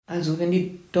Also wenn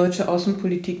die deutsche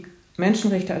Außenpolitik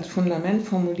Menschenrechte als Fundament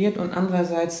formuliert und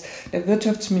andererseits der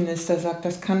Wirtschaftsminister sagt,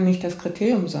 das kann nicht das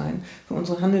Kriterium sein für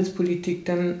unsere Handelspolitik,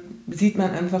 dann sieht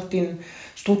man einfach den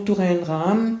strukturellen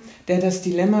Rahmen, der das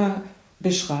Dilemma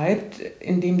beschreibt,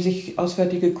 in dem sich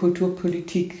auswärtige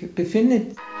Kulturpolitik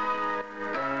befindet.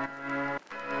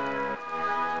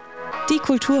 Die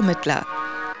Kulturmittler,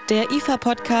 der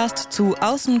IFA-Podcast zu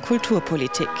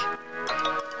Außenkulturpolitik.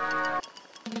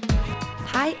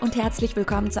 Hi und herzlich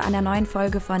willkommen zu einer neuen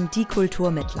Folge von Die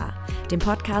Kulturmittler, dem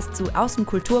Podcast zu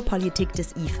Außenkulturpolitik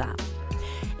des IFA.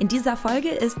 In dieser Folge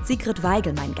ist Sigrid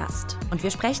Weigel mein Gast und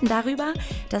wir sprechen darüber,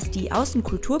 dass die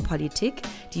Außenkulturpolitik,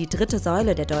 die dritte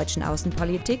Säule der deutschen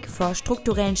Außenpolitik, vor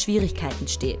strukturellen Schwierigkeiten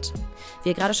steht. Wie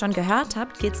ihr gerade schon gehört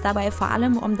habt, geht es dabei vor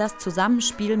allem um das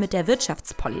Zusammenspiel mit der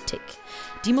Wirtschaftspolitik.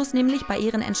 Die muss nämlich bei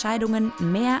ihren Entscheidungen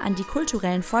mehr an die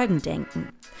kulturellen Folgen denken.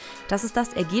 Das ist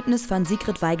das Ergebnis von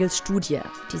Sigrid Weigels Studie,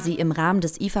 die sie im Rahmen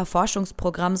des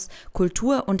IFA-Forschungsprogramms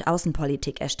Kultur und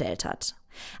Außenpolitik erstellt hat.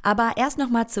 Aber erst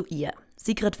nochmal zu ihr.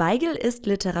 Sigrid Weigel ist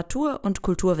Literatur- und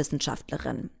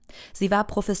Kulturwissenschaftlerin. Sie war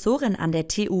Professorin an der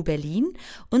TU Berlin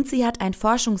und sie hat ein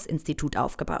Forschungsinstitut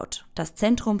aufgebaut, das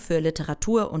Zentrum für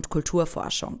Literatur- und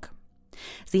Kulturforschung.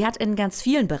 Sie hat in ganz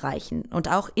vielen Bereichen und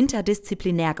auch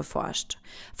interdisziplinär geforscht,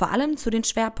 vor allem zu den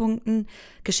Schwerpunkten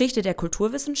Geschichte der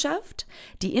Kulturwissenschaft,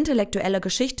 die intellektuelle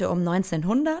Geschichte um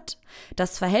 1900,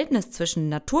 das Verhältnis zwischen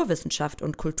Naturwissenschaft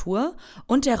und Kultur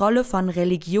und der Rolle von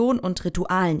Religion und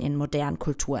Ritualen in modernen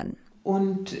Kulturen.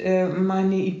 Und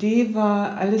meine Idee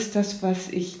war, alles das, was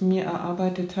ich mir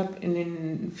erarbeitet habe in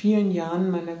den vielen Jahren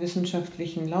meiner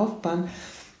wissenschaftlichen Laufbahn,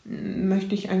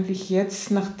 möchte ich eigentlich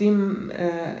jetzt, nachdem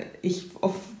ich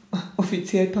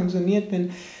offiziell pensioniert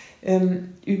bin,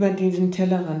 über diesen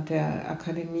Tellerrand der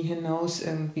Akademie hinaus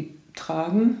irgendwie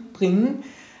bringen.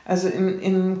 Also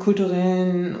im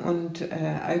kulturellen und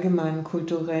allgemeinen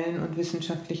kulturellen und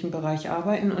wissenschaftlichen Bereich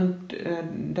arbeiten. Und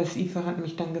das IFA hat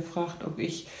mich dann gefragt, ob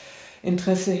ich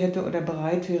Interesse hätte oder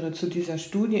bereit wäre zu dieser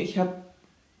Studie. Ich habe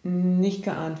nicht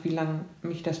geahnt, wie lange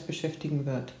mich das beschäftigen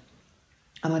wird.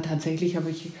 Aber tatsächlich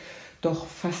habe ich doch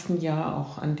fast ein Jahr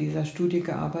auch an dieser Studie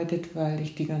gearbeitet, weil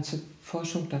ich die ganze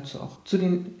Forschung dazu auch zu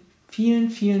den vielen,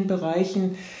 vielen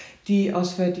Bereichen, die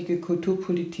auswärtige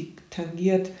Kulturpolitik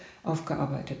tangiert,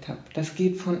 aufgearbeitet habe. Das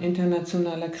geht von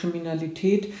internationaler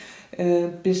Kriminalität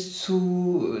bis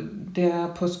zu der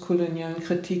postkolonialen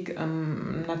Kritik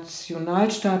am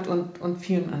Nationalstaat und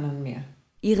vielen anderen mehr.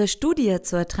 Ihre Studie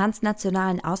zur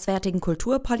transnationalen auswärtigen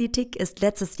Kulturpolitik ist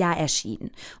letztes Jahr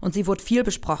erschienen und sie wurde viel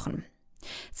besprochen.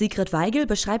 Sigrid Weigel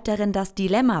beschreibt darin das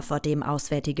Dilemma, vor dem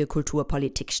auswärtige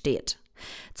Kulturpolitik steht.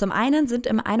 Zum einen sind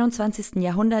im 21.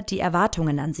 Jahrhundert die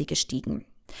Erwartungen an sie gestiegen.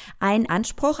 Ein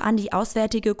Anspruch an die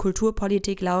auswärtige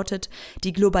Kulturpolitik lautet,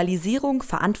 die Globalisierung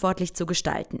verantwortlich zu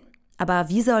gestalten. Aber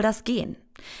wie soll das gehen?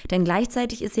 Denn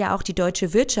gleichzeitig ist ja auch die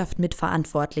deutsche Wirtschaft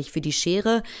mitverantwortlich für die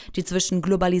Schere, die zwischen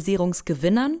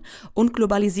Globalisierungsgewinnern und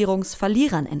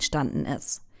Globalisierungsverlierern entstanden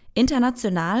ist.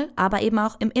 International, aber eben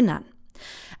auch im Innern.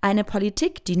 Eine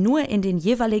Politik, die nur in den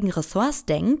jeweiligen Ressorts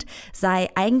denkt, sei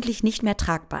eigentlich nicht mehr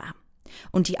tragbar.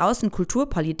 Und die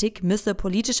Außenkulturpolitik müsse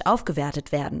politisch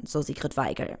aufgewertet werden, so Sigrid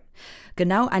Weigel.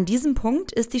 Genau an diesem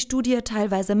Punkt ist die Studie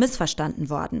teilweise missverstanden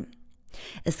worden.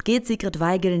 Es geht Sigrid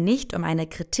Weigel nicht um eine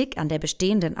Kritik an der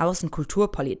bestehenden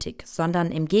Außenkulturpolitik,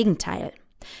 sondern im Gegenteil.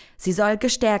 Sie soll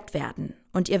gestärkt werden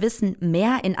und ihr Wissen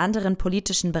mehr in anderen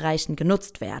politischen Bereichen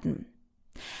genutzt werden.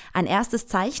 Ein erstes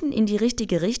Zeichen in die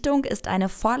richtige Richtung ist eine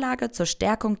Vorlage zur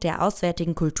Stärkung der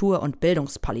auswärtigen Kultur- und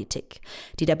Bildungspolitik,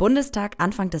 die der Bundestag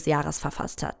Anfang des Jahres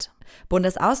verfasst hat.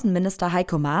 Bundesaußenminister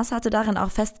Heiko Maas hatte darin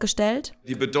auch festgestellt: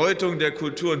 Die Bedeutung der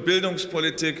Kultur- und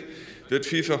Bildungspolitik wird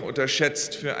vielfach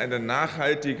unterschätzt für eine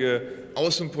nachhaltige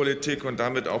Außenpolitik und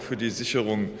damit auch für die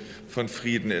Sicherung von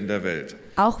Frieden in der Welt.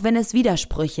 Auch wenn es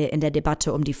Widersprüche in der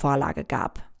Debatte um die Vorlage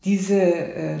gab.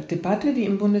 Diese Debatte, die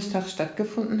im Bundestag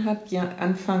stattgefunden hat, ja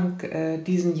Anfang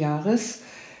diesen Jahres,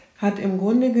 hat im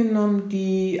Grunde genommen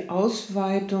die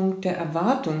Ausweitung der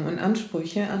Erwartungen und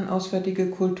Ansprüche an auswärtige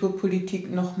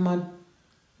Kulturpolitik nochmal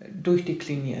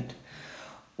durchdekliniert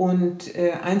und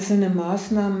einzelne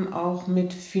Maßnahmen auch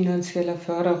mit finanzieller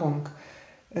Förderung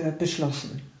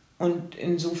beschlossen. Und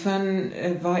insofern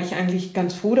war ich eigentlich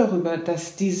ganz froh darüber,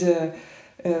 dass diese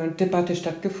Debatte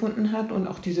stattgefunden hat und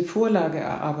auch diese Vorlage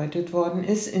erarbeitet worden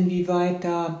ist. Inwieweit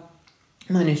da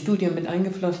meine Studie mit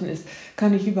eingeflossen ist,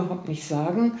 kann ich überhaupt nicht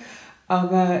sagen.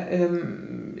 Aber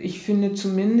ich finde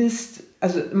zumindest,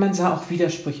 also man sah auch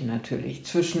Widersprüche natürlich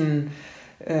zwischen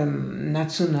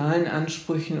nationalen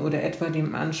Ansprüchen oder etwa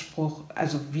dem Anspruch,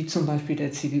 also wie zum Beispiel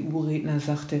der CDU-Redner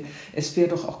sagte, es wäre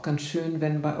doch auch ganz schön,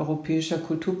 wenn bei europäischer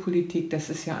Kulturpolitik,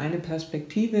 das ist ja eine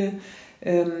Perspektive,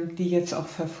 die jetzt auch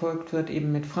verfolgt wird,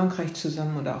 eben mit Frankreich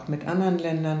zusammen oder auch mit anderen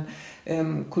Ländern,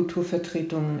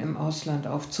 Kulturvertretungen im Ausland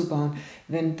aufzubauen,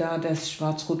 wenn da das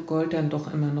Schwarz-Rot-Gold dann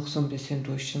doch immer noch so ein bisschen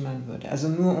durchschimmern würde. Also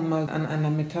nur um mal an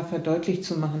einer Metapher deutlich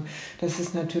zu machen, dass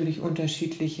es natürlich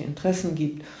unterschiedliche Interessen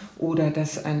gibt oder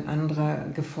dass ein anderer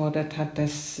gefordert hat,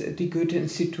 dass die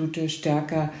Goethe-Institute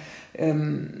stärker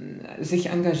sich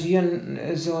engagieren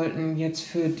sollten jetzt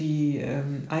für die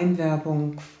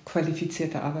Einwerbung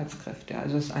qualifizierter Arbeitskräfte,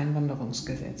 also das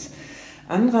Einwanderungsgesetz.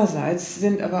 Andererseits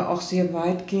sind aber auch sehr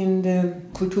weitgehende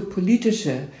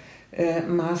kulturpolitische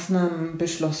Maßnahmen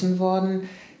beschlossen worden,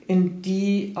 in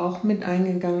die auch mit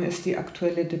eingegangen ist die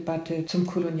aktuelle Debatte zum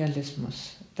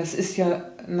Kolonialismus. Das ist ja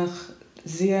nach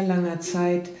sehr langer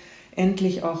Zeit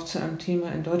endlich auch zu einem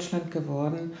Thema in Deutschland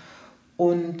geworden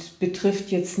und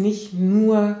betrifft jetzt nicht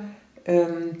nur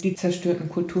die zerstörten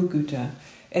Kulturgüter,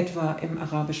 etwa im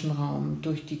arabischen Raum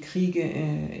durch die Kriege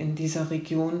in dieser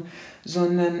Region,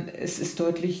 sondern es ist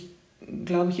deutlich,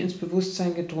 glaube ich, ins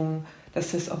Bewusstsein gedrungen,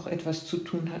 dass das auch etwas zu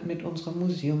tun hat mit unserer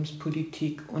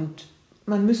Museumspolitik. Und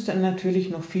man müsste natürlich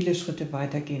noch viele Schritte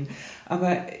weitergehen.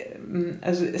 Aber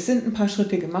also es sind ein paar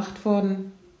Schritte gemacht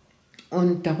worden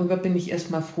und darüber bin ich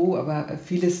erstmal froh, aber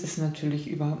vieles ist natürlich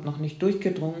überhaupt noch nicht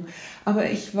durchgedrungen.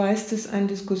 Aber ich weiß, dass ein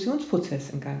Diskussionsprozess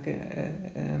in Gang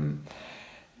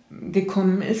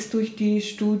gekommen ist durch die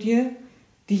Studie,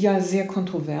 die ja sehr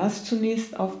kontrovers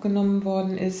zunächst aufgenommen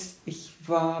worden ist. Ich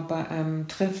war bei einem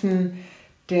Treffen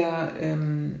der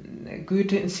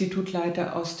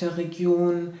Goethe-Institutleiter aus der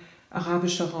Region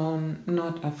Arabischer Raum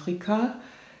Nordafrika,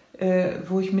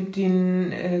 wo ich mit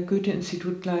den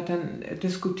Goethe-Institutleitern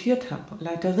diskutiert habe.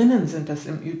 Leiterinnen sind das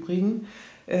im Übrigen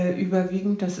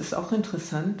überwiegend, das ist auch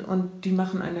interessant und die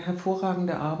machen eine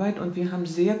hervorragende Arbeit und wir haben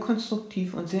sehr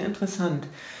konstruktiv und sehr interessant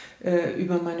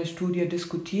über meine Studie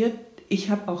diskutiert. Ich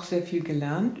habe auch sehr viel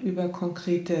gelernt über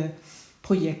konkrete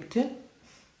Projekte,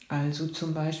 also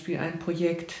zum Beispiel ein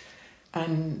Projekt,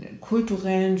 einen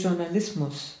kulturellen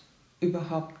Journalismus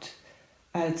überhaupt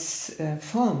als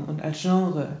Form und als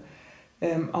Genre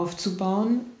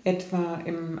aufzubauen, etwa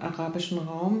im arabischen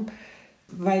Raum,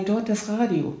 weil dort das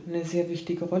Radio eine sehr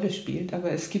wichtige Rolle spielt,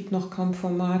 aber es gibt noch kaum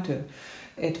Formate,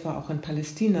 etwa auch in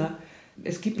Palästina.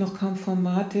 Es gibt noch kaum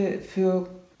Formate für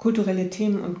kulturelle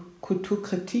Themen und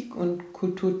Kulturkritik und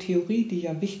Kulturtheorie, die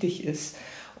ja wichtig ist,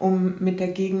 um mit der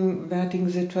gegenwärtigen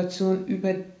Situation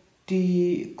über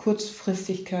die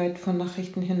Kurzfristigkeit von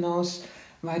Nachrichten hinaus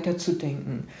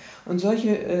weiterzudenken. Und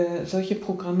solche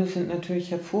Programme sind natürlich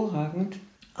hervorragend,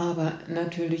 aber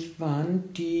natürlich waren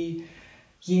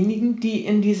diejenigen, die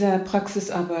in dieser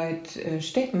Praxisarbeit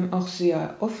stecken, auch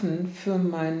sehr offen für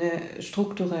meine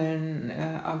strukturellen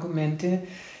Argumente,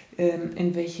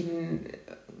 in welchen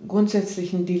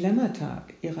grundsätzlichen Dilemmata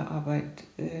ihre Arbeit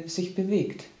sich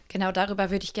bewegt. Genau,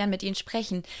 darüber würde ich gerne mit Ihnen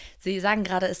sprechen. Sie sagen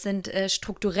gerade, es sind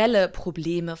strukturelle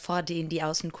Probleme, vor denen die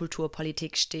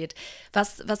Außenkulturpolitik steht.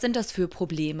 Was sind das für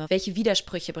Probleme? Welche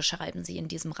Widersprüche beschreiben Sie in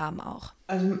diesem Rahmen auch?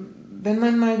 Also wenn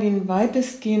man mal den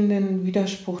weitestgehenden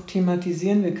Widerspruch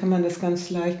thematisieren will, kann man das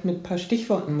ganz leicht mit ein paar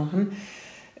Stichworten machen.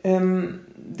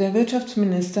 Der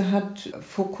Wirtschaftsminister hat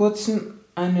vor kurzem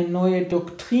eine neue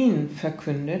Doktrin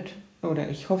verkündet,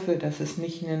 oder ich hoffe, dass es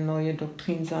nicht eine neue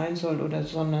Doktrin sein soll,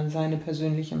 sondern seine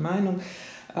persönliche Meinung,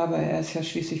 aber er ist ja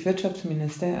schließlich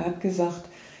Wirtschaftsminister. Er hat gesagt,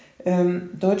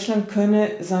 Deutschland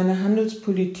könne seine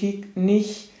Handelspolitik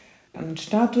nicht an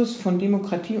Status von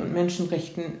Demokratie und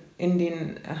Menschenrechten in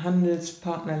den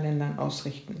Handelspartnerländern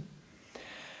ausrichten.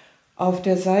 Auf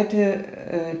der Seite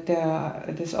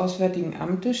des Auswärtigen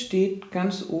Amtes steht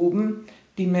ganz oben,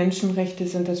 die Menschenrechte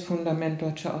sind das Fundament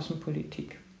deutscher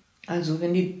Außenpolitik. Also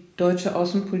wenn die deutsche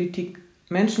Außenpolitik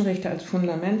Menschenrechte als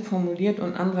Fundament formuliert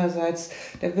und andererseits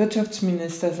der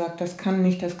Wirtschaftsminister sagt, das kann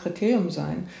nicht das Kriterium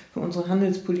sein für unsere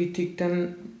Handelspolitik,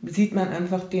 dann sieht man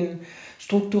einfach den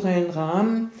strukturellen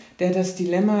Rahmen, der das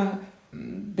Dilemma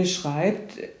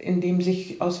beschreibt, in dem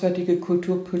sich auswärtige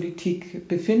Kulturpolitik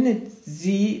befindet.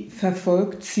 Sie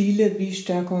verfolgt Ziele wie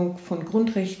Stärkung von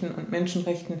Grundrechten und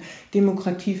Menschenrechten,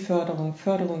 Demokratieförderung,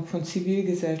 Förderung von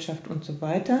Zivilgesellschaft und so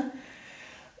weiter.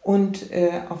 Und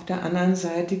auf der anderen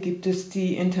Seite gibt es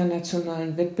die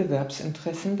internationalen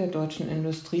Wettbewerbsinteressen der deutschen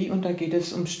Industrie und da geht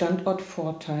es um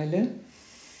Standortvorteile.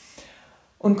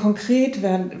 Und konkret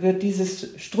wird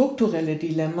dieses strukturelle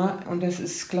Dilemma, und das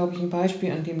ist, glaube ich, ein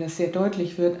Beispiel, an dem das sehr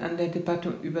deutlich wird, an der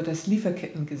Debatte über das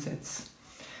Lieferkettengesetz.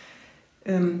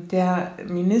 Der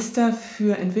Minister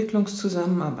für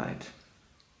Entwicklungszusammenarbeit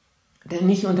der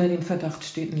nicht unter dem Verdacht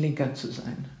steht, ein Linker zu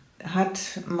sein. Er hat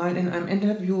mal in einem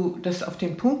Interview das auf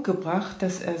den Punkt gebracht,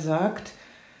 dass er sagt,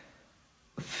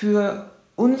 für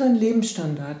unseren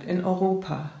Lebensstandard in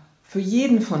Europa, für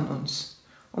jeden von uns,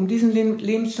 um diesen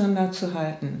Lebensstandard zu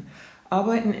halten,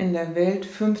 arbeiten in der Welt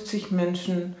 50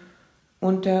 Menschen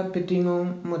unter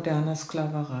Bedingungen moderner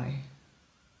Sklaverei.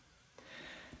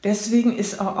 Deswegen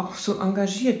ist er auch so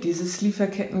engagiert, dieses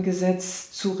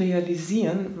Lieferkettengesetz zu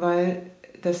realisieren, weil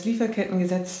das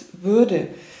Lieferkettengesetz würde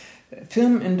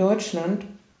Firmen in Deutschland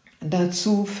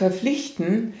dazu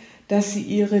verpflichten, dass sie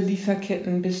ihre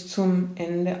Lieferketten bis zum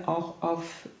Ende auch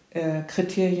auf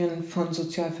Kriterien von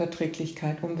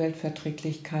Sozialverträglichkeit,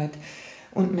 Umweltverträglichkeit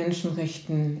und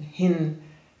Menschenrechten hin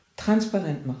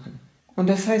transparent machen. Und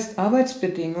das heißt,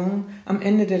 Arbeitsbedingungen am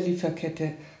Ende der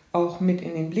Lieferkette auch mit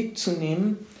in den Blick zu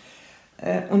nehmen.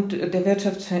 Und der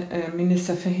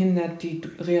Wirtschaftsminister verhindert die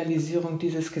Realisierung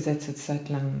dieses Gesetzes seit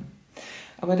langem.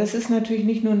 Aber das ist natürlich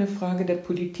nicht nur eine Frage der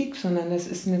Politik, sondern das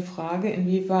ist eine Frage,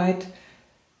 inwieweit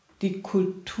die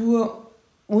Kultur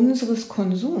unseres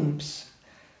Konsums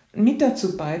mit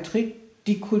dazu beiträgt,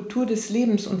 die Kultur des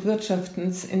Lebens und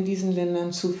Wirtschaftens in diesen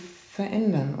Ländern zu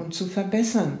verändern und zu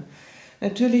verbessern.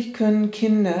 Natürlich können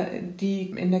Kinder, die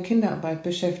in der Kinderarbeit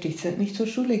beschäftigt sind, nicht zur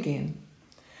Schule gehen.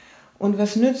 Und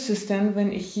was nützt es denn,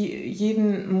 wenn ich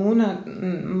jeden Monat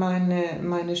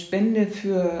meine Spende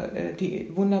für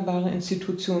die wunderbare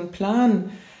Institution Plan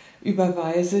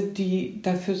überweise, die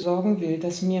dafür sorgen will,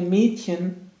 dass mir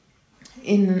Mädchen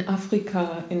in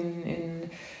Afrika, in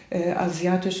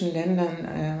asiatischen Ländern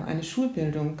eine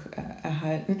Schulbildung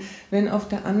erhalten, wenn auf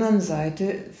der anderen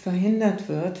Seite verhindert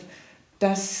wird,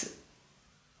 dass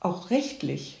auch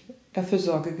rechtlich dafür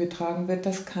Sorge getragen wird,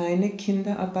 dass keine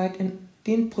Kinderarbeit in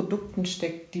den Produkten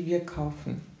steckt, die wir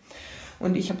kaufen.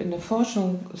 Und ich habe in der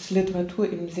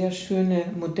Forschungsliteratur eben sehr schöne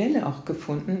Modelle auch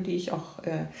gefunden, die ich auch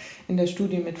in der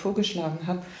Studie mit vorgeschlagen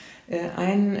habe.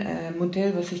 Ein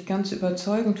Modell, was ich ganz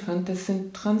überzeugend fand, das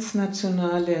sind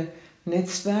transnationale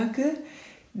Netzwerke,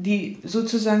 die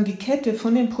sozusagen die Kette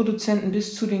von den Produzenten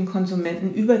bis zu den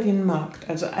Konsumenten über den Markt,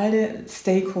 also alle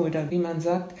Stakeholder, wie man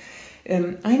sagt,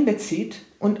 einbezieht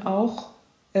und auch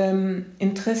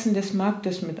Interessen des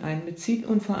Marktes mit einbezieht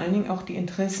und vor allen Dingen auch die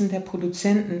Interessen der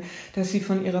Produzenten, dass sie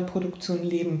von ihrer Produktion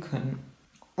leben können.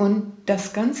 Und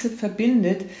das Ganze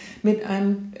verbindet mit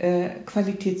einem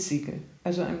Qualitätssiegel,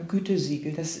 also einem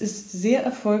Gütesiegel. Das ist sehr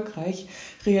erfolgreich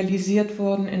realisiert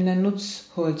worden in der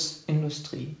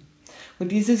Nutzholzindustrie.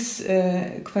 Und dieses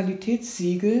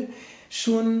Qualitätssiegel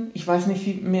schon, ich weiß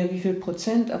nicht mehr wie viel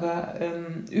Prozent, aber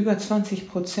über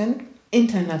 20%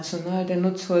 international der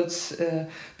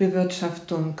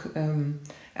Nutzholzbewirtschaftung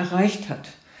erreicht hat.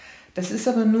 Das ist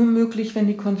aber nur möglich, wenn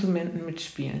die Konsumenten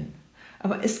mitspielen.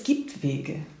 Aber es gibt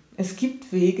Wege. Es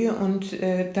gibt Wege und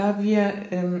da wir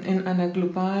in einer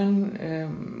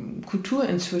globalen Kultur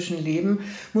inzwischen leben,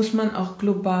 muss man auch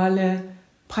globale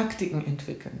Praktiken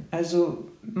entwickeln. Also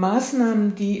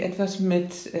Maßnahmen, die etwas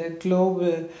mit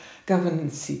Global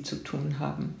Governance zu tun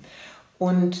haben.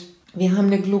 Und wir haben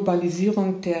eine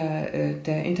Globalisierung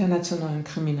der internationalen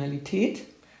Kriminalität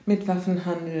mit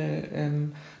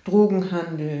Waffenhandel,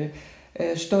 Drogenhandel,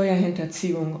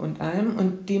 Steuerhinterziehung und allem.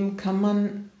 Und dem kann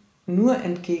man nur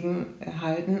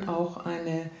entgegenhalten, auch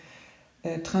eine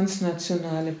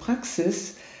transnationale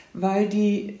Praxis, weil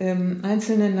die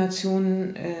einzelnen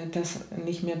Nationen das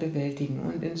nicht mehr bewältigen.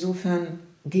 Und insofern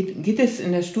geht es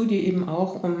in der Studie eben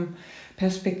auch um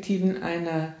Perspektiven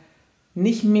einer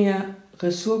nicht mehr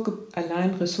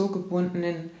allein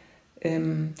ressortgebundenen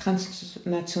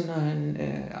transnationalen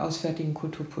auswärtigen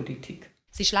Kulturpolitik.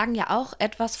 Sie schlagen ja auch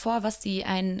etwas vor, was Sie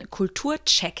einen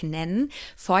Kulturcheck nennen,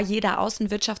 vor jeder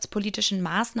außenwirtschaftspolitischen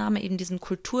Maßnahme eben diesen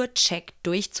Kulturcheck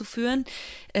durchzuführen.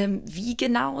 Wie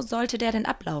genau sollte der denn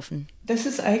ablaufen? Das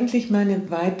ist eigentlich meine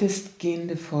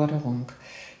weitestgehende Forderung.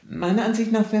 Meiner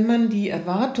Ansicht nach, wenn man die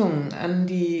Erwartungen an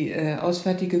die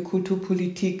auswärtige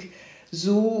Kulturpolitik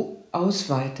so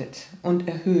ausweitet und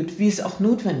erhöht, wie es auch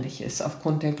notwendig ist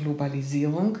aufgrund der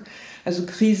Globalisierung, also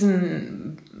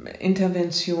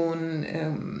Krisenintervention,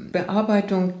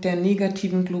 Bearbeitung der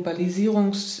negativen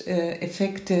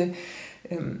Globalisierungseffekte,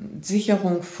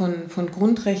 Sicherung von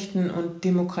Grundrechten und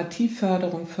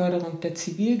Demokratieförderung, Förderung der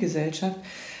Zivilgesellschaft,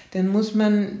 dann muss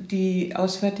man die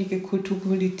auswärtige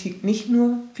Kulturpolitik nicht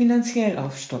nur finanziell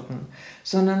aufstocken,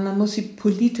 sondern man muss sie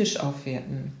politisch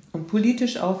aufwerten. Und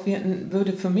politisch aufwerten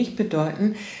würde für mich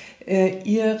bedeuten,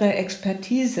 ihre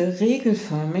Expertise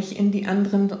regelförmig in die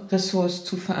anderen Ressorts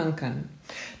zu verankern.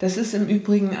 Das ist im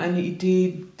Übrigen eine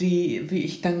Idee, die, wie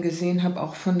ich dann gesehen habe,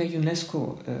 auch von der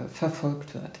UNESCO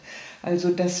verfolgt wird. Also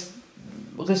dass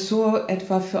Ressort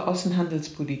etwa für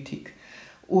Außenhandelspolitik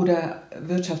oder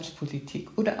Wirtschaftspolitik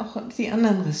oder auch die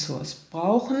anderen Ressorts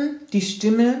brauchen die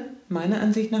Stimme, meiner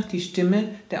Ansicht nach die Stimme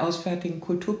der auswärtigen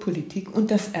Kulturpolitik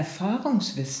und das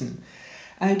Erfahrungswissen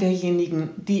all derjenigen,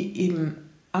 die eben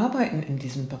arbeiten in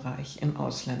diesem Bereich im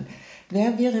Ausland.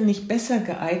 Wer wäre nicht besser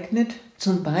geeignet,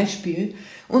 zum Beispiel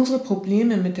unsere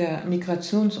Probleme mit der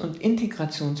Migrations- und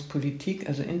Integrationspolitik,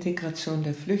 also Integration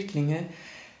der Flüchtlinge,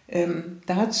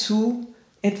 dazu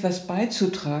etwas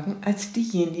beizutragen, als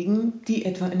diejenigen, die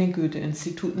etwa in den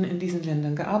Goethe-Instituten in diesen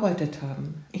Ländern gearbeitet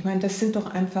haben. Ich meine, das sind doch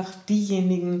einfach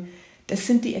diejenigen, das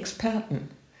sind die Experten.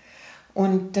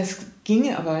 Und das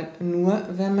ginge aber nur,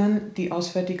 wenn man die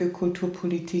auswärtige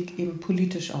Kulturpolitik eben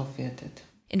politisch aufwertet.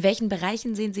 In welchen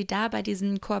Bereichen sehen Sie da bei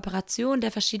diesen Kooperationen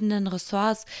der verschiedenen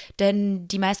Ressorts denn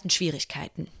die meisten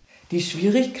Schwierigkeiten? Die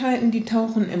Schwierigkeiten, die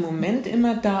tauchen im Moment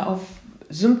immer da auf,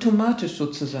 symptomatisch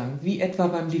sozusagen, wie etwa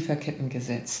beim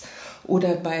Lieferkettengesetz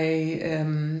oder bei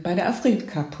der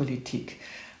Afrikapolitik.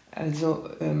 Also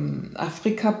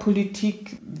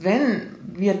Afrikapolitik, wenn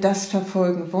wir das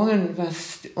verfolgen wollen,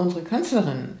 was unsere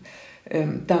Kanzlerin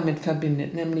damit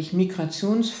verbindet, nämlich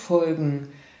Migrationsfolgen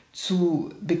zu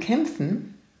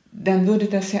bekämpfen, dann würde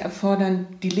das ja erfordern,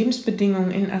 die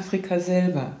Lebensbedingungen in Afrika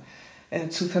selber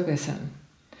zu verbessern.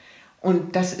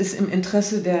 Und das ist im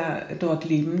Interesse der dort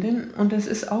Lebenden und das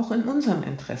ist auch in unserem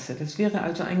Interesse. Das wäre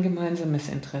also ein gemeinsames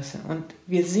Interesse. Und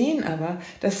wir sehen aber,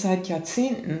 dass seit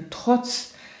Jahrzehnten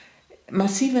trotz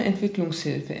massiver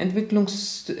Entwicklungshilfe,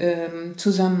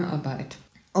 Entwicklungszusammenarbeit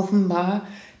offenbar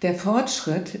der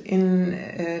Fortschritt in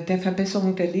der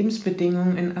Verbesserung der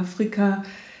Lebensbedingungen in Afrika,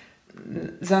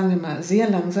 sagen wir mal, sehr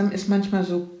langsam ist, manchmal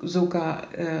sogar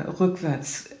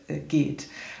rückwärts geht.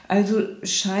 Also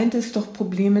scheint es doch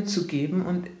Probleme zu geben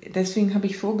und deswegen habe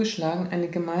ich vorgeschlagen, eine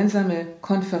gemeinsame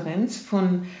Konferenz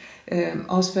von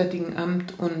Auswärtigen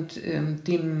Amt und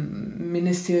dem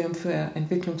Ministerium für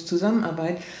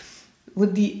Entwicklungszusammenarbeit, wo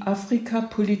die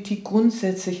Afrikapolitik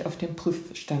grundsätzlich auf den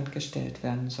Prüfstand gestellt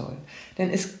werden soll. Denn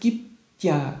es gibt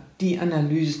ja die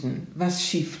Analysen, was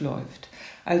schief läuft.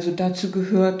 Also dazu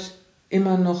gehört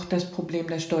immer noch das Problem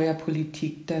der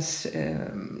Steuerpolitik. Das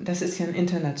ist ja ein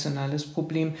internationales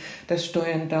Problem, dass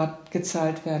Steuern dort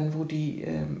gezahlt werden, wo die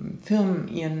Firmen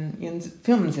ihren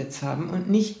Firmensitz haben und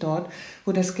nicht dort,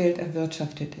 wo das Geld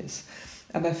erwirtschaftet ist.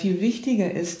 Aber viel wichtiger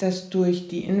ist, dass durch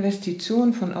die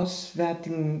Investition von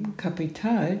auswärtigem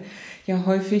Kapital ja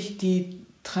häufig die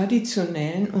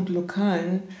traditionellen und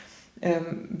lokalen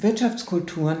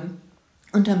Wirtschaftskulturen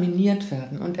unterminiert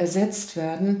werden und ersetzt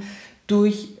werden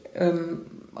durch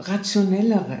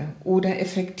rationellere oder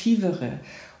effektivere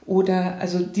oder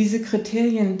also diese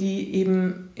Kriterien, die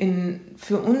eben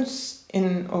für uns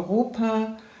in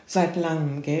Europa seit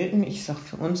langem gelten. Ich sage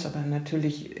für uns, aber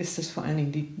natürlich ist es vor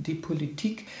allen Dingen die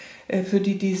Politik, für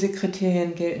die diese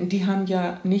Kriterien gelten. Die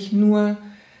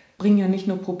bringen ja nicht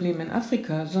nur Probleme in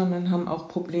Afrika, sondern haben auch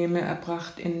Probleme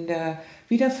erbracht in der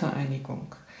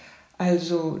Wiedervereinigung.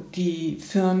 Also die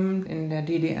Firmen in der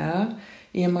DDR,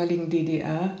 ehemaligen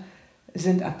DDR,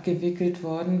 sind abgewickelt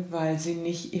worden, weil sie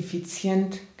nicht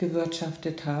effizient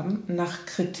gewirtschaftet haben nach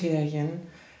Kriterien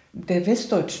der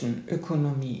westdeutschen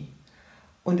Ökonomie.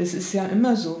 Und es ist ja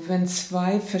immer so, wenn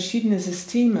zwei verschiedene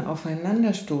Systeme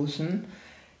aufeinanderstoßen,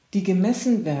 die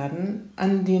gemessen werden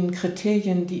an den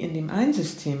Kriterien, die in dem einen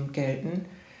System gelten,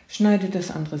 schneidet das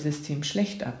andere System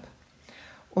schlecht ab.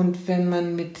 Und wenn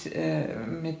man mit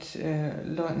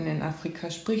Leuten in Afrika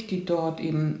spricht, die dort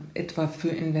eben etwa für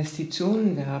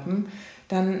Investitionen werben,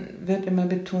 dann wird immer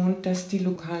betont, dass die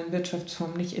lokalen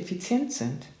Wirtschaftsformen nicht effizient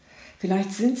sind.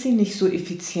 Vielleicht sind sie nicht so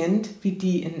effizient wie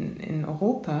die in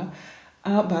Europa,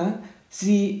 aber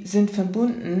sie sind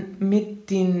verbunden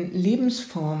mit den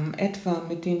Lebensformen, etwa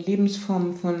mit den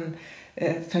Lebensformen von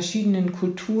verschiedenen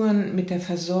Kulturen, mit der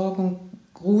Versorgung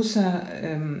großer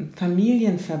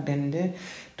Familienverbände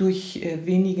durch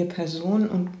wenige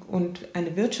Personen und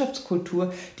eine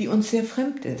Wirtschaftskultur, die uns sehr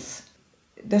fremd ist.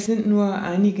 Das sind nur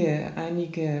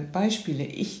einige Beispiele.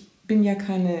 Ich bin ja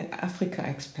keine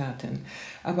Afrika-Expertin,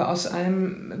 aber aus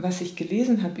allem, was ich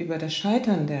gelesen habe über das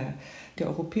Scheitern der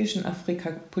europäischen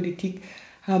Afrikapolitik,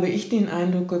 habe ich den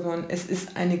Eindruck gewonnen, es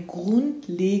ist eine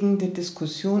grundlegende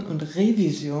Diskussion und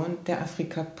Revision der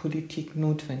Afrikapolitik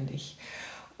notwendig.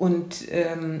 Und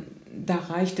da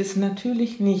reicht es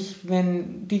natürlich nicht,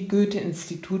 wenn die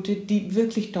Goethe-Institute, die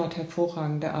wirklich dort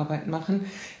hervorragende Arbeit machen,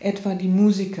 etwa die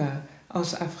Musiker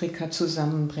aus Afrika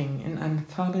zusammenbringen in einem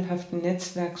fabelhaften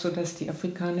Netzwerk, sodass die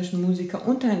afrikanischen Musiker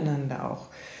untereinander auch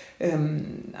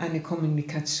eine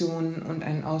Kommunikation und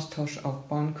einen Austausch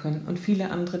aufbauen können und viele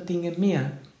andere Dinge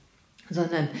mehr.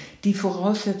 sondern die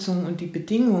Voraussetzungen und die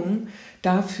Bedingungen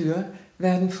dafür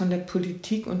werden von der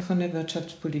Politik und von der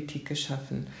Wirtschaftspolitik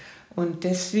geschaffen. Und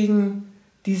deswegen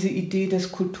diese Idee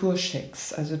des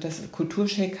Kulturschecks. Also das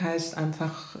Kulturcheck heißt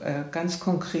einfach ganz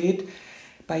konkret,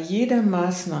 bei jeder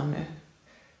Maßnahme,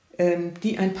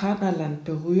 die ein Partnerland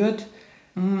berührt,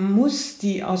 muss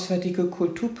die auswärtige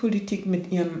Kulturpolitik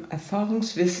mit ihrem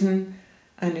Erfahrungswissen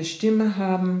eine Stimme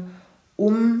haben,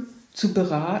 um zu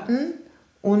beraten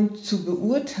und zu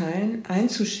beurteilen,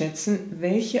 einzuschätzen,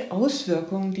 welche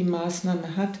Auswirkungen die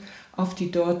Maßnahme hat auf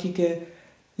die dortige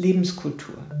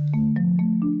Lebenskultur.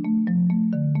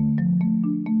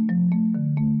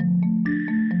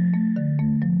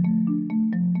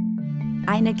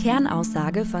 Eine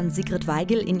Kernaussage von Sigrid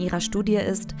Weigel in ihrer Studie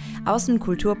ist,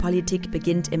 Außenkulturpolitik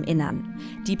beginnt im Innern.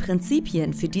 Die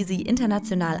Prinzipien, für die sie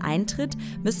international eintritt,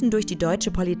 müssen durch die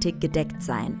deutsche Politik gedeckt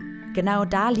sein. Genau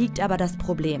da liegt aber das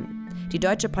Problem. Die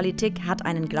deutsche Politik hat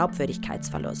einen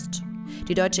Glaubwürdigkeitsverlust.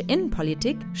 Die deutsche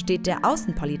Innenpolitik steht der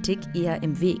Außenpolitik eher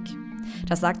im Weg.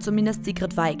 Das sagt zumindest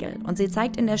Sigrid Weigel und sie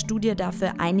zeigt in der Studie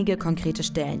dafür einige konkrete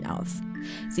Stellen auf.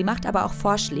 Sie macht aber auch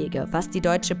Vorschläge, was die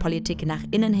deutsche Politik nach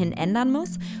innen hin ändern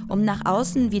muss, um nach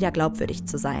außen wieder glaubwürdig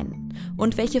zu sein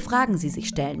und welche Fragen sie sich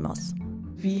stellen muss.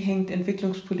 Wie hängt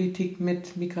Entwicklungspolitik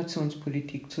mit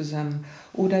Migrationspolitik zusammen?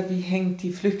 Oder wie hängt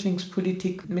die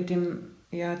Flüchtlingspolitik mit dem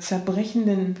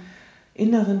zerbrechenden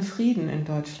inneren Frieden in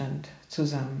Deutschland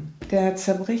zusammen? Der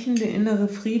zerbrechende innere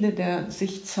Friede, der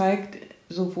sich zeigt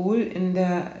sowohl in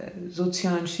der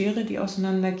sozialen Schere, die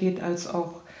auseinandergeht, als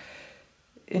auch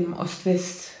im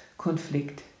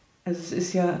Ost-West-Konflikt. Also es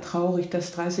ist ja traurig,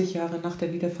 dass 30 Jahre nach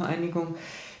der Wiedervereinigung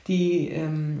die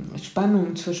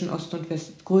Spannungen zwischen Ost und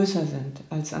West größer sind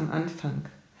als am Anfang.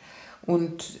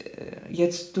 Und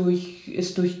jetzt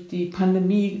ist durch die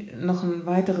Pandemie noch ein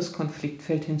weiteres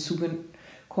Konfliktfeld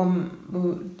hinzugekommen,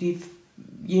 wo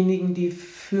diejenigen, die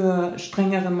für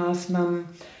strengere Maßnahmen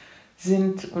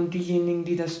sind und diejenigen,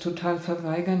 die das total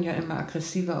verweigern, ja immer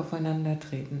aggressiver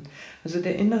aufeinandertreten. Also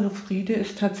der innere Friede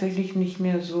ist tatsächlich nicht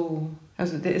mehr so,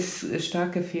 also der ist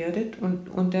stark gefährdet und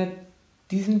unter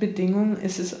diesen Bedingungen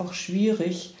ist es auch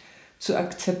schwierig zu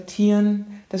akzeptieren,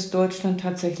 dass Deutschland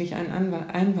tatsächlich ein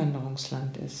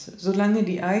Einwanderungsland ist. Solange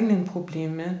die eigenen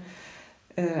Probleme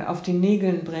auf den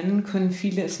Nägeln brennen, können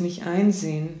viele es nicht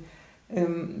einsehen,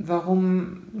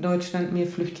 warum Deutschland mehr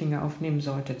Flüchtlinge aufnehmen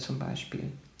sollte zum Beispiel.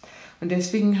 Und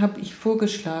deswegen habe ich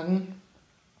vorgeschlagen,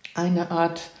 eine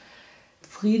Art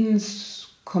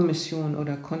Friedenskommission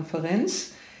oder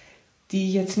Konferenz,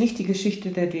 die jetzt nicht die Geschichte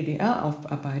der DDR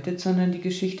aufarbeitet, sondern die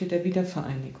Geschichte der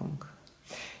Wiedervereinigung.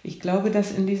 Ich glaube,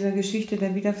 dass in dieser Geschichte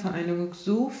der Wiedervereinigung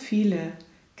so viele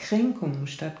Kränkungen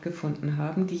stattgefunden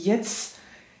haben, die jetzt,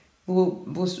 wo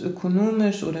es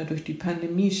ökonomisch oder durch die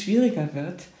Pandemie schwieriger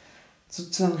wird,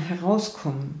 sozusagen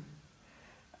herauskommen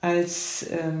als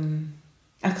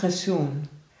Aggression.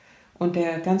 Und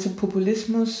der ganze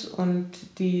Populismus und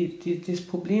das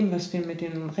Problem, was wir mit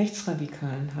den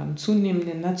Rechtsradikalen haben,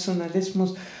 zunehmenden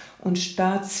Nationalismus und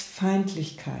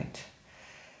Staatsfeindlichkeit.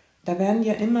 Da werden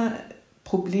ja immer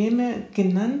Probleme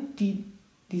genannt, die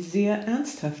sehr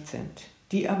ernsthaft sind,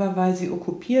 die aber, weil sie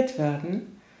okkupiert werden,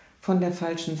 von der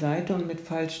falschen Seite und mit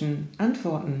falschen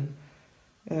Antworten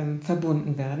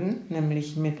verbunden werden,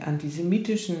 nämlich mit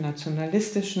antisemitischen,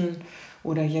 nationalistischen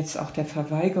oder jetzt auch der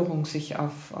Verweigerung, sich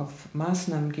auf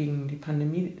Maßnahmen gegen die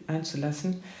Pandemie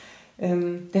einzulassen,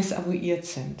 desavouiert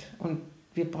sind. Und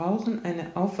wir brauchen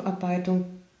eine Aufarbeitung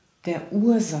der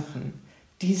Ursachen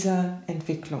dieser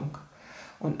Entwicklung.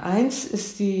 Und eins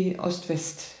ist die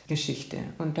Ost-West-Geschichte.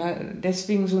 Und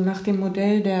deswegen so nach dem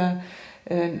Modell der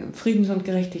Friedens- und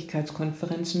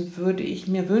Gerechtigkeitskonferenzen würde ich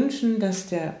mir wünschen, dass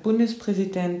der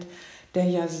Bundespräsident, der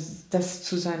ja das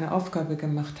zu seiner Aufgabe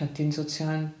gemacht hat,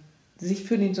 sich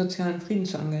für den sozialen Frieden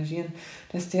zu engagieren,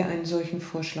 dass der einen solchen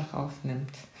Vorschlag aufnimmt.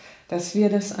 Das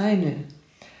wäre das eine.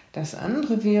 Das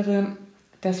andere wäre,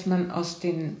 dass man aus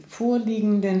den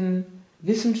vorliegenden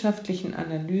wissenschaftlichen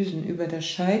Analysen über das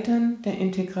Scheitern der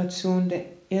Integration der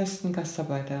ersten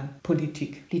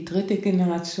Gastarbeiterpolitik, die dritte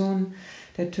Generation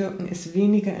der Türken ist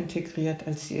weniger integriert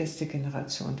als die erste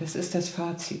Generation. Das ist das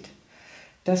Fazit.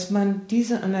 Dass man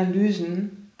diese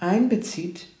Analysen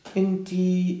einbezieht in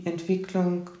die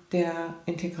Entwicklung der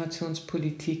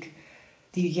Integrationspolitik,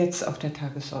 die jetzt auf der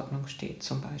Tagesordnung steht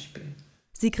zum Beispiel.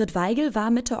 Sigrid Weigel war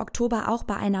Mitte Oktober auch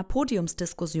bei einer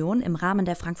Podiumsdiskussion im Rahmen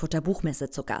der Frankfurter Buchmesse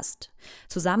zu Gast.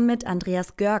 Zusammen mit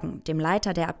Andreas Görgen, dem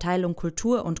Leiter der Abteilung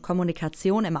Kultur und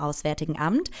Kommunikation im Auswärtigen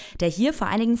Amt, der hier vor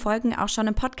einigen Folgen auch schon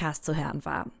im Podcast zu hören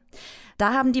war.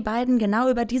 Da haben die beiden genau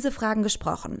über diese Fragen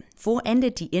gesprochen. Wo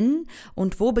endet die Innen-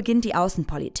 und wo beginnt die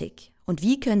Außenpolitik? Und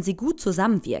wie können sie gut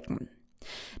zusammenwirken?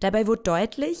 Dabei wird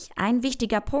deutlich, ein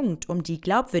wichtiger Punkt, um die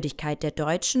Glaubwürdigkeit der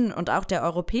deutschen und auch der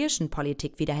europäischen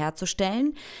Politik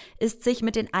wiederherzustellen, ist, sich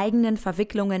mit den eigenen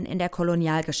Verwicklungen in der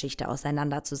Kolonialgeschichte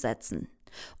auseinanderzusetzen.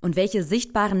 Und welche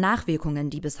sichtbaren Nachwirkungen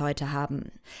die bis heute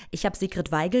haben. Ich habe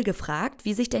Sigrid Weigel gefragt,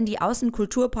 wie sich denn die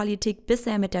Außenkulturpolitik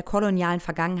bisher mit der kolonialen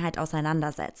Vergangenheit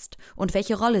auseinandersetzt und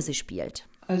welche Rolle sie spielt.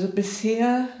 Also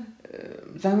bisher,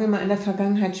 sagen wir mal, in der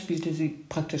Vergangenheit spielte sie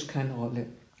praktisch keine Rolle,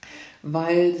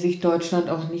 weil sich Deutschland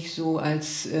auch nicht so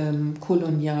als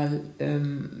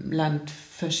Kolonialland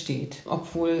versteht,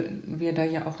 obwohl wir da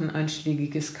ja auch ein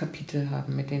einschlägiges Kapitel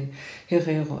haben mit den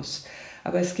Hereros.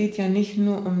 Aber es geht ja nicht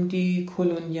nur um die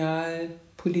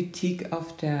Kolonialpolitik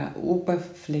auf der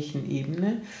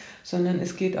Oberflächenebene, sondern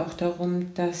es geht auch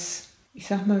darum, dass,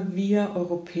 wir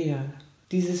Europäer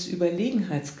dieses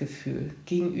Überlegenheitsgefühl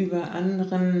gegenüber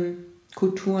anderen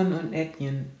Kulturen und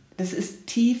Ethnien, das ist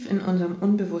tief in unserem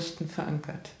Unbewussten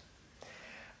verankert.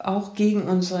 Auch gegen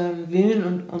unseren Willen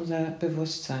und unser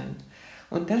Bewusstsein.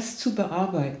 Und das zu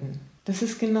bearbeiten, das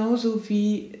ist genauso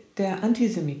wie der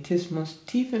Antisemitismus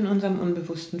tief in unserem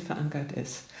Unbewussten verankert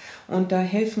ist. Und da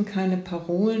helfen keine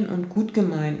Parolen und gut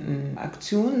gemeinten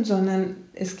Aktionen, sondern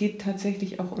es geht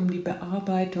tatsächlich auch um die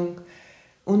Bearbeitung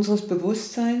unseres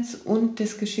Bewusstseins und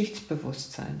des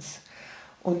Geschichtsbewusstseins.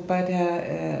 Und bei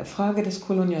der Frage des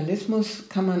Kolonialismus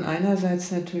kann man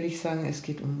einerseits natürlich sagen, es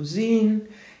geht um Museen,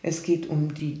 es geht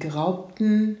um die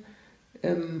geraubten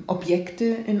Objekte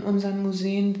in unseren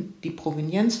Museen, die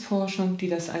Provenienzforschung, die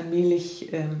das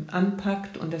allmählich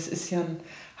anpackt. Und das ist ja ein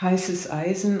heißes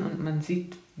Eisen und man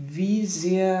sieht, wie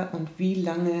sehr und wie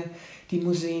lange die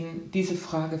Museen diese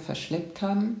Frage verschleppt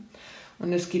haben.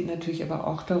 Und es geht natürlich aber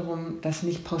auch darum, das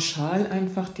nicht pauschal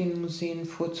einfach den Museen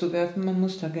vorzuwerfen. Man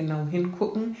muss da genau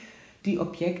hingucken. Die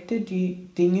Objekte, die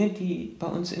Dinge, die bei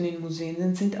uns in den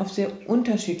Museen sind auf sehr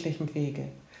unterschiedlichen Wege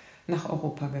nach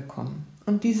Europa gekommen.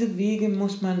 Und diese Wege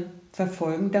muss man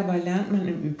verfolgen. Dabei lernt man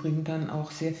im Übrigen dann auch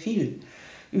sehr viel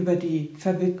über die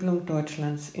Verwicklung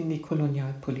Deutschlands in die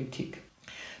Kolonialpolitik.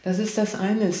 Das ist das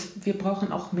eine. Wir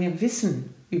brauchen auch mehr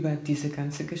Wissen über diese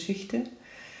ganze Geschichte.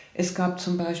 Es gab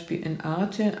zum Beispiel in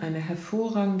Arte eine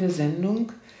hervorragende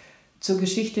Sendung zur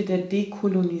Geschichte der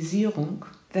Dekolonisierung.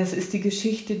 Das ist die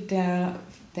Geschichte der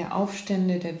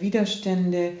Aufstände, der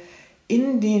Widerstände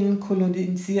in den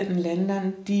kolonisierten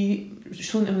Ländern, die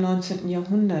schon im 19.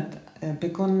 Jahrhundert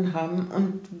begonnen haben.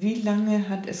 Und wie lange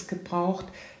hat es gebraucht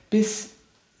bis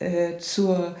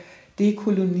zur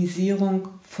Dekolonisierung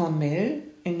formell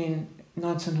in den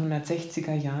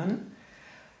 1960er Jahren?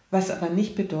 Was aber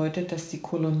nicht bedeutet, dass die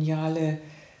koloniale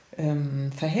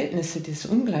Verhältnisse, das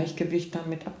Ungleichgewicht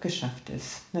damit abgeschafft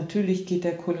ist. Natürlich geht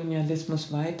der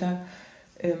Kolonialismus weiter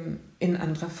in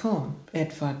anderer Form,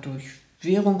 etwa durch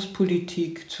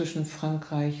Währungspolitik zwischen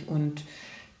Frankreich und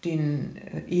den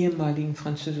ehemaligen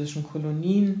französischen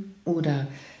Kolonien oder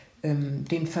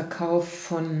den Verkauf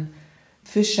von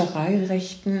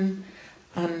Fischereirechten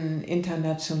an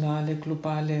internationale,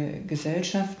 globale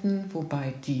Gesellschaften,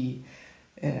 wobei die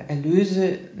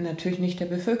Erlöse natürlich nicht der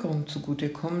Bevölkerung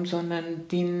zugutekommen, sondern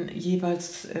den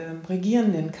jeweils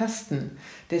regierenden Kasten.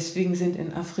 Deswegen sind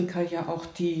in Afrika ja auch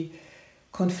die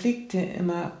Konflikte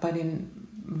immer bei den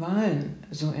Wahlen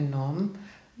so enorm,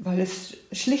 weil es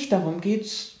schlicht darum geht,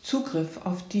 Zugriff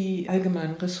auf die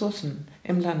allgemeinen Ressourcen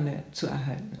im Lande zu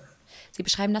erhalten. Sie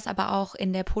beschreiben das aber auch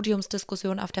in der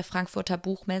Podiumsdiskussion auf der Frankfurter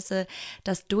Buchmesse,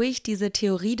 dass durch diese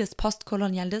Theorie des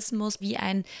Postkolonialismus wie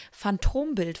ein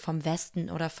Phantombild vom Westen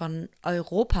oder von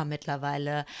Europa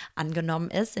mittlerweile angenommen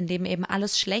ist, in dem eben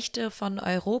alles Schlechte von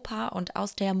Europa und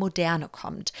aus der Moderne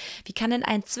kommt. Wie kann denn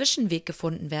ein Zwischenweg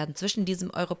gefunden werden zwischen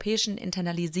diesem europäischen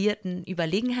internalisierten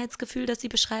Überlegenheitsgefühl, das Sie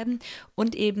beschreiben,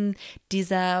 und eben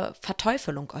dieser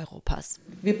Verteufelung Europas?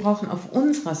 Wir brauchen auf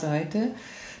unserer Seite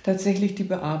tatsächlich die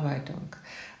Bearbeitung.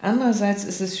 Andererseits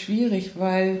ist es schwierig,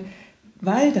 weil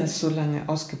das so lange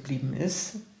ausgeblieben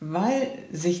ist, weil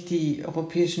sich die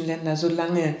europäischen Länder so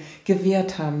lange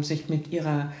gewehrt haben, sich mit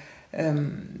ihrer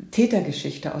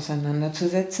Tätergeschichte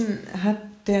auseinanderzusetzen, hat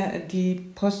die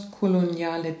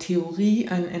postkoloniale Theorie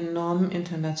einen enormen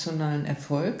internationalen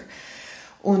Erfolg.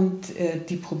 Und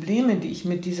die Probleme, die ich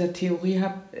mit dieser Theorie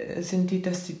habe, sind die,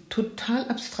 dass sie total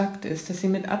abstrakt ist, dass sie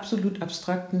mit absolut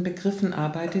abstrakten Begriffen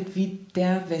arbeitet, wie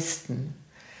der Westen.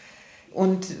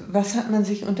 Und was hat man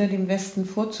sich unter dem Westen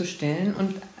vorzustellen?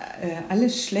 Und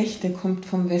alles Schlechte kommt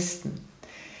vom Westen.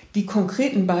 Die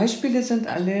konkreten Beispiele sind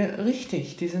alle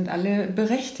richtig, die sind alle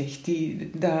berechtigt,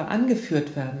 die da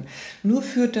angeführt werden. Nur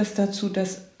führt das dazu,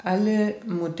 dass alle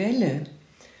Modelle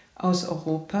aus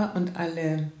Europa und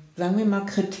alle, sagen wir mal,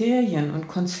 Kriterien und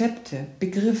Konzepte,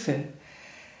 Begriffe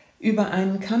über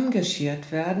einen Kamm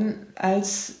geschert werden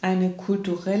als eine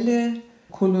kulturelle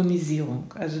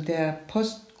Kolonisierung. Also der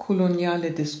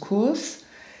postkoloniale Diskurs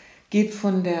geht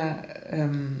von der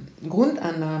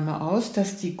Grundannahme aus,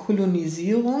 dass die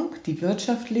Kolonisierung, die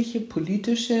wirtschaftliche,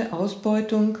 politische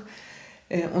Ausbeutung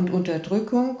und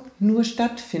Unterdrückung nur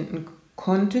stattfinden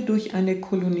konnte durch eine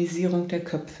Kolonisierung der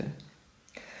Köpfe.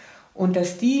 Und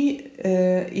dass die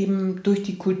eben durch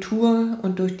die Kultur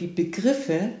und durch die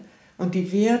Begriffe und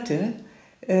die Werte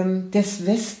des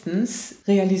Westens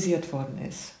realisiert worden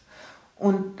ist.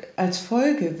 Und als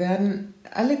Folge werden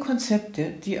alle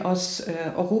Konzepte, die aus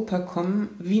Europa kommen,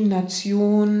 wie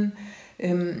Nation,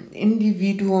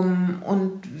 Individuum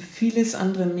und vieles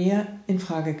andere mehr, in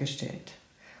Frage gestellt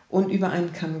und über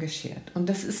einen Kamm geschert. Und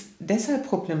das ist deshalb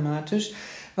problematisch,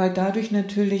 weil dadurch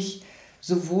natürlich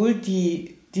sowohl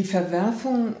die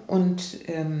Verwerfung und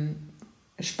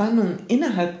Spannung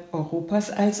innerhalb Europas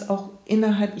als auch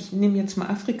innerhalb, ich nehme jetzt mal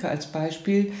Afrika als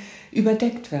Beispiel,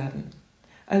 überdeckt werden.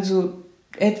 Also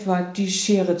etwa die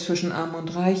Schere zwischen Arm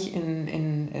und Reich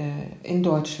in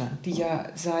Deutschland, die ja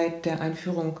seit der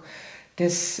Einführung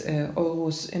des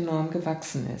Euros enorm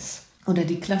gewachsen ist. Oder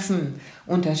die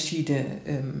Klassenunterschiede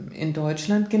in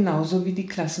Deutschland, genauso wie die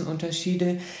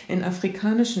Klassenunterschiede in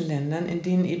afrikanischen Ländern, in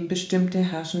denen eben bestimmte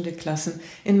herrschende Klassen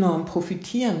enorm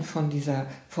profitieren von dieser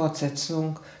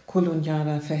Fortsetzung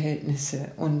kolonialer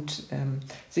Verhältnisse und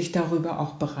sich darüber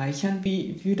auch bereichern,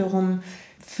 wie wiederum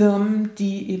Firmen,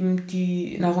 die eben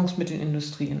die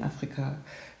Nahrungsmittelindustrie in Afrika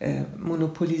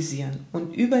monopolisieren.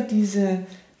 Und über diese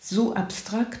so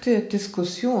abstrakte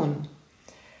Diskussion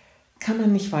kann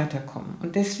man nicht weiterkommen.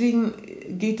 Und deswegen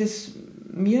geht es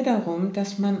mir darum,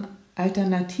 dass man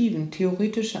Alternativen,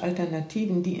 theoretische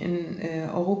Alternativen, die in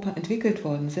Europa entwickelt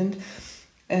worden sind,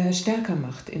 stärker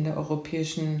macht in der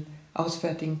europäischen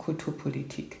auswärtigen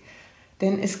Kulturpolitik.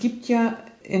 Denn es gibt ja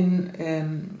in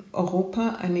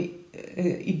Europa eine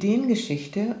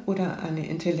Ideengeschichte oder eine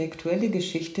intellektuelle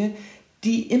Geschichte,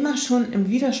 die immer schon im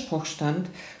Widerspruch stand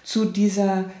zu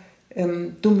dieser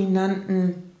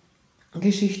dominanten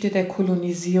Geschichte der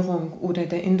Kolonisierung oder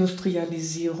der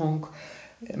Industrialisierung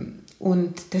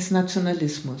und des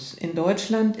Nationalismus. In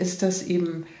Deutschland ist das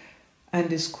eben ein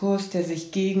Diskurs, der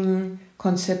sich gegen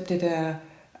Konzepte der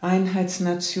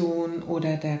Einheitsnation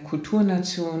oder der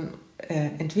Kulturnation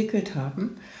entwickelt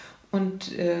haben.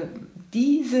 Und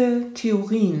diese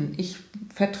Theorien, ich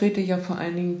vertrete ja vor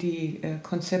allen Dingen die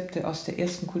Konzepte aus der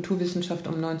ersten Kulturwissenschaft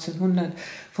um 1900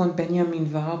 von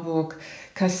Benjamin Warburg,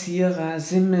 Cassirer,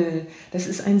 Simmel. Das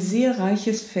ist ein sehr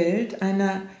reiches Feld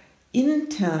einer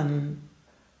internen,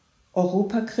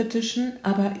 europakritischen,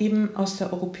 aber eben aus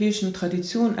der europäischen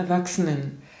Tradition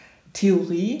erwachsenen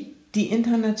Theorie, die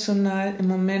international im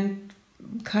Moment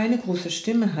keine große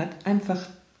Stimme hat, einfach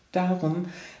darum,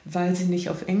 weil sie nicht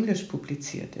auf Englisch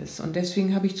publiziert ist. Und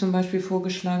deswegen habe ich zum Beispiel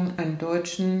vorgeschlagen, einen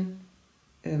deutschen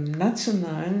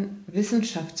nationalen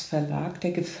Wissenschaftsverlag,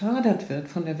 der gefördert wird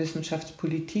von der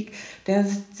Wissenschaftspolitik, der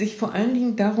sich vor allen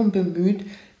Dingen darum bemüht,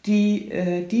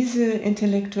 diese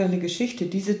intellektuelle Geschichte,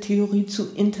 diese Theorie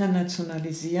zu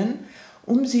internationalisieren,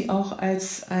 um sie auch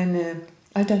als eine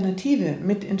Alternative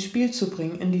mit ins Spiel zu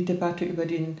bringen in die Debatte über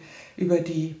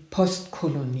die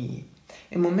Postkolonie.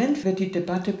 Im Moment wird die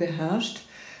Debatte beherrscht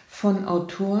von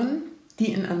Autoren,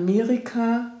 die in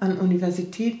Amerika an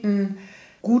Universitäten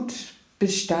gut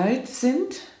bestallt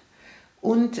sind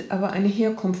und aber eine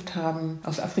Herkunft haben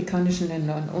aus afrikanischen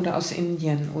Ländern oder aus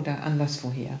Indien oder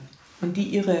anderswoher. Und die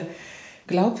ihre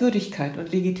Glaubwürdigkeit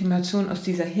und Legitimation aus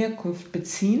dieser Herkunft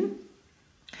beziehen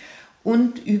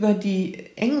und über die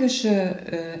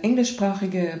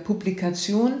englischsprachige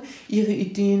Publikation ihre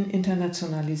Ideen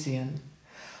internationalisieren.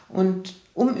 Und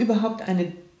um überhaupt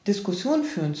eine Diskussion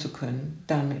führen zu können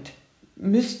damit,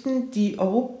 müssten die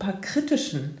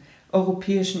europakritischen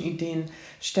europäischen Ideen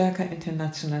stärker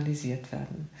internationalisiert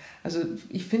werden. Also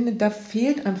ich finde, da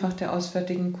fehlt einfach der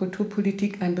auswärtigen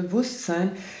Kulturpolitik ein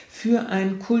Bewusstsein für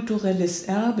ein kulturelles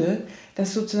Erbe,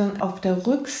 das sozusagen auf der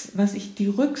was ich die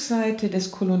Rückseite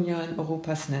des kolonialen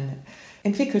Europas nenne,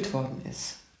 entwickelt worden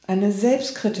ist. Eine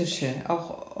selbstkritische,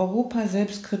 auch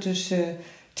Europa-selbstkritische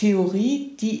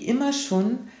Theorie, die immer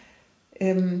schon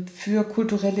für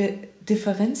kulturelle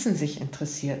Differenzen sich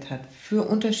interessiert hat, für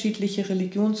unterschiedliche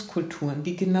Religionskulturen,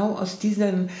 die genau aus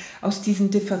diesen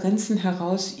Differenzen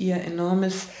heraus ihr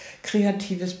enormes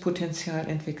kreatives Potenzial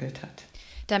entwickelt hat.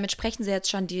 Damit sprechen Sie jetzt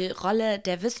schon die Rolle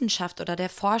der Wissenschaft oder der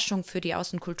Forschung für die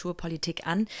Außenkulturpolitik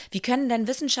an. Wie können denn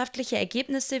wissenschaftliche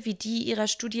Ergebnisse wie die Ihrer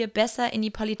Studie besser in die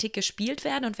Politik gespielt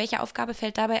werden und welche Aufgabe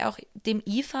fällt dabei auch dem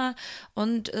IFA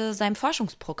und seinem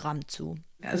Forschungsprogramm zu?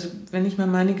 Also wenn ich mal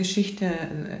meine Geschichte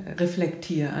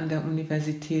reflektiere an der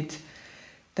Universität,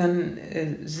 dann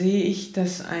sehe ich,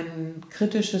 dass ein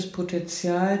kritisches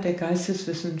Potenzial der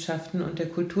Geisteswissenschaften und der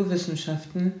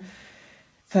Kulturwissenschaften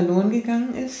verloren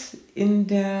gegangen ist in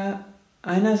der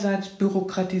einerseits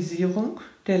Bürokratisierung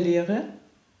der Lehre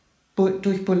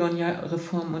durch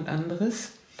Bologna-Reform und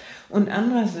anderes und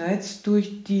andererseits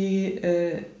durch die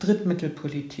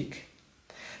Drittmittelpolitik.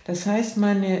 Das heißt,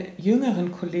 meine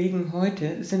jüngeren Kollegen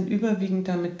heute sind überwiegend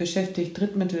damit beschäftigt,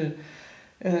 Drittmittel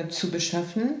zu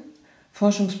beschaffen,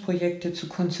 Forschungsprojekte zu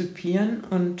konzipieren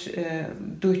und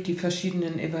durch die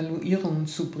verschiedenen Evaluierungen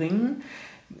zu bringen,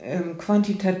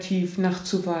 quantitativ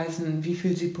nachzuweisen, wie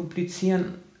viel sie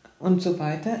publizieren und so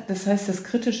weiter. Das heißt, das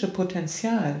kritische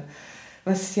Potenzial,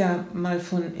 was ja mal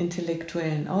von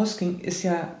Intellektuellen ausging, ist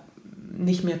ja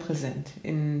nicht mehr präsent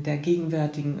in der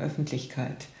gegenwärtigen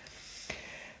Öffentlichkeit.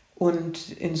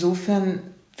 Und insofern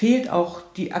fehlt auch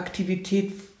die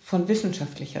Aktivität von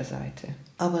wissenschaftlicher Seite.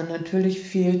 Aber natürlich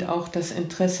fehlt auch das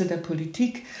Interesse der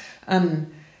Politik an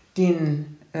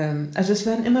den, also es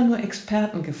werden immer nur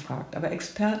Experten gefragt, aber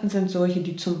Experten sind solche,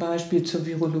 die zum Beispiel zur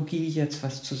Virologie jetzt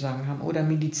was zu sagen haben oder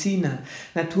Mediziner,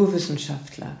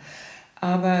 Naturwissenschaftler.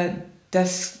 Aber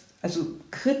das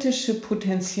kritische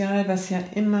Potenzial, was ja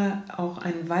immer auch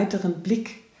einen weiteren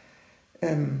Blick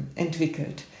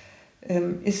entwickelt,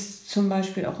 ist zum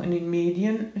Beispiel auch in den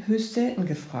Medien höchst selten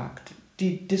gefragt.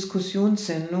 Die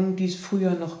Diskussionssendungen, die es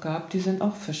früher noch gab, die sind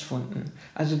auch verschwunden.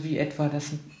 Also wie etwa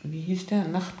wie hieß der,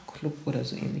 Nachtclub oder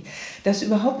so ähnlich. Dass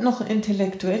überhaupt noch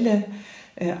intellektuelle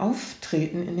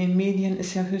Auftreten in den Medien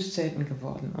ist ja höchst selten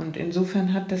geworden. Und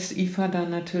insofern hat das IFA da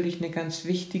natürlich eine ganz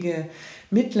wichtige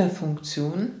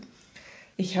Mittlerfunktion.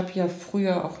 Ich habe ja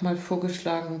früher auch mal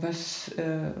vorgeschlagen, was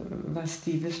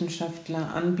die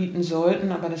Wissenschaftler anbieten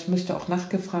sollten, aber das müsste auch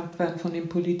nachgefragt werden von den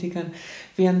Politikern,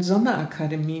 wären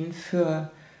Sommerakademien für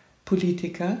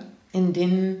Politiker, in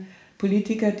denen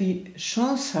Politiker die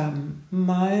Chance haben,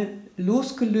 mal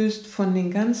losgelöst von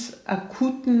den ganz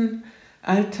akuten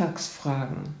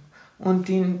Alltagsfragen und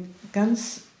den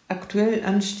ganz aktuell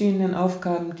anstehenden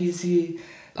Aufgaben, die sie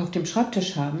auf dem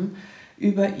Schreibtisch haben,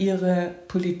 über ihre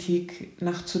Politik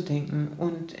nachzudenken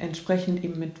und entsprechend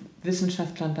eben mit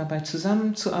Wissenschaftlern dabei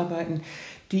zusammenzuarbeiten,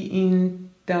 die ihnen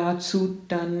dazu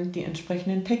dann die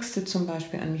entsprechenden Texte zum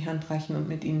Beispiel an die Hand reichen und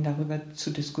mit ihnen darüber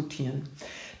zu diskutieren.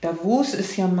 Davos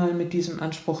ist ja mal mit diesem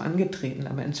Anspruch angetreten,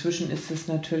 aber inzwischen ist es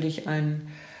natürlich ein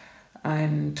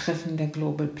Treffen der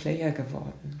Global Player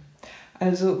geworden.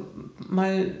 Also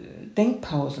mal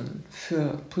Denkpausen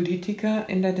für Politiker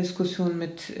in der Diskussion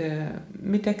mit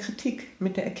der Kritik,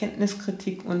 mit der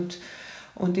Erkenntniskritik und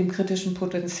dem kritischen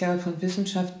Potenzial von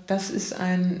Wissenschaft, das ist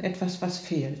etwas, was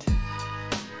fehlt.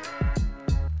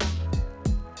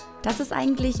 Das ist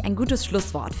eigentlich ein gutes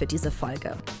Schlusswort für diese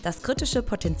Folge. Das kritische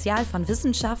Potenzial von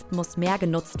Wissenschaft muss mehr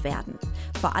genutzt werden,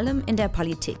 vor allem in der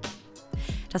Politik.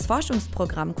 Das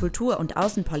Forschungsprogramm Kultur- und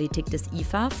Außenpolitik des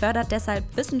IFA fördert deshalb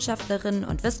Wissenschaftlerinnen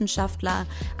und Wissenschaftler,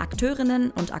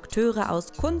 Akteurinnen und Akteure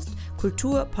aus Kunst,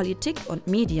 Kultur, Politik und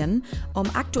Medien, um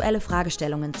aktuelle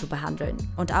Fragestellungen zu behandeln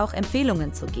und auch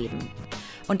Empfehlungen zu geben.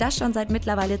 Und das schon seit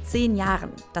mittlerweile 10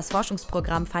 Jahren. Das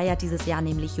Forschungsprogramm feiert dieses Jahr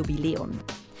nämlich Jubiläum.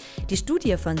 Die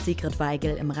Studie von Sigrid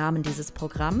Weigel im Rahmen dieses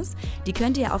Programms, die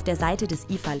könnt ihr auf der Seite des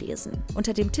IFA lesen,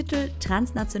 unter dem Titel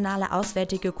Transnationale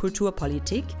Auswärtige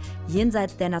Kulturpolitik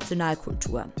jenseits der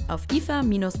Nationalkultur auf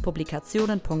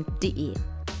ifa-publikationen.de.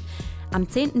 Am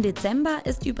 10. Dezember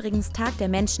ist übrigens Tag der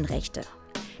Menschenrechte.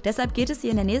 Deshalb geht es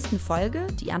hier in der nächsten Folge,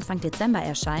 die Anfang Dezember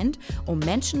erscheint, um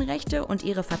Menschenrechte und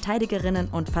ihre Verteidigerinnen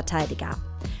und Verteidiger.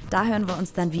 Da hören wir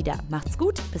uns dann wieder. Macht's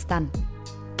gut, bis dann.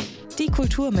 Die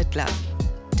Kulturmittler.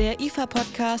 Der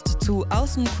IFA-Podcast zu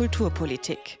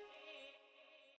Außenkulturpolitik.